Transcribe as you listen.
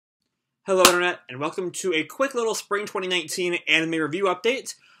Hello Internet, and welcome to a quick little Spring 2019 anime review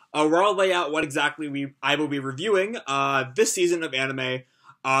update, where I'll lay out what exactly I will be reviewing this season of anime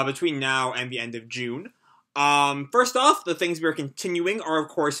between now and the end of June. First off, the things we're continuing are, of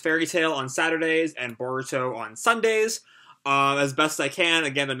course, Fairy Tail on Saturdays and Boruto on Sundays. As best I can.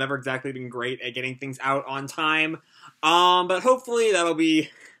 Again, I've never exactly been great at getting things out on time, but hopefully that'll be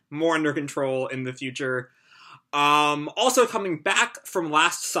more under control in the future. Also coming back from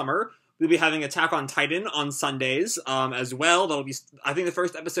last summer, we'll be having Attack on Titan on Sundays, as well. That'll be, I think the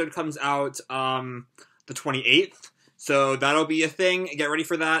first episode comes out, the 28th, so that'll be a thing. Get ready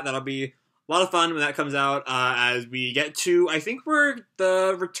for that. That'll be a lot of fun when that comes out, as we get to, I think where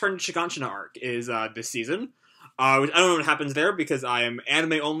the Return to Shiganshina arc is, this season. Which I don't know what happens there, because I am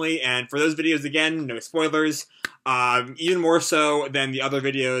anime only, and for those videos, again, no spoilers. Even more so than the other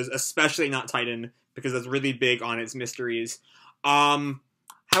videos, especially not Titan, because that's really big on its mysteries.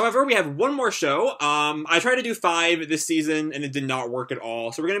 However, we have one more show. I tried to do 5 this season, and it did not work at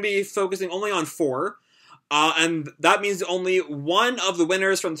all. So we're going to be focusing only on 4. And that means only one of the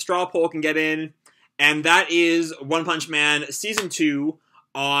winners from the straw poll can get in, and that is One Punch Man Season 2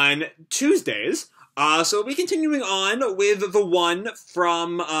 on Tuesdays. So we'll be continuing on with the one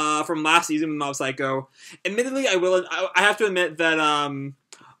from last season, Mob Psycho. Admittedly, I have to admit that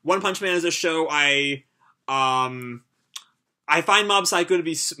One Punch Man is a show I find Mob Psycho to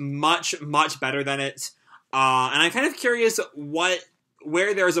be much better than it, and I'm kind of curious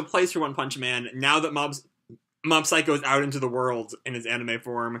where there is a place for One Punch Man now that Mob Psycho is out into the world in its anime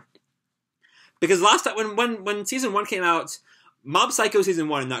form. Because last time when Season 1 came out, Mob Psycho Season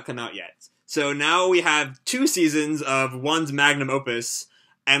 1 had not come out yet. So now we have 2 seasons of one's magnum opus,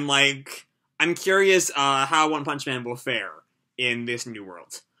 and I'm curious how One Punch Man will fare in this new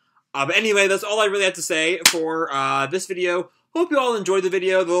world. But anyway, that's all I really have to say for this video. Hope you all enjoyed the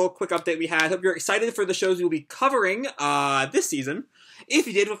video, the little quick update we had. Hope you're excited for the shows we'll be covering this season. If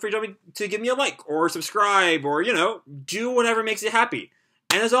you did, feel free to give me a like, or subscribe, or, do whatever makes you happy.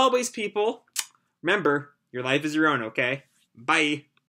 And as always, people, remember, your life is your own, okay? Bye!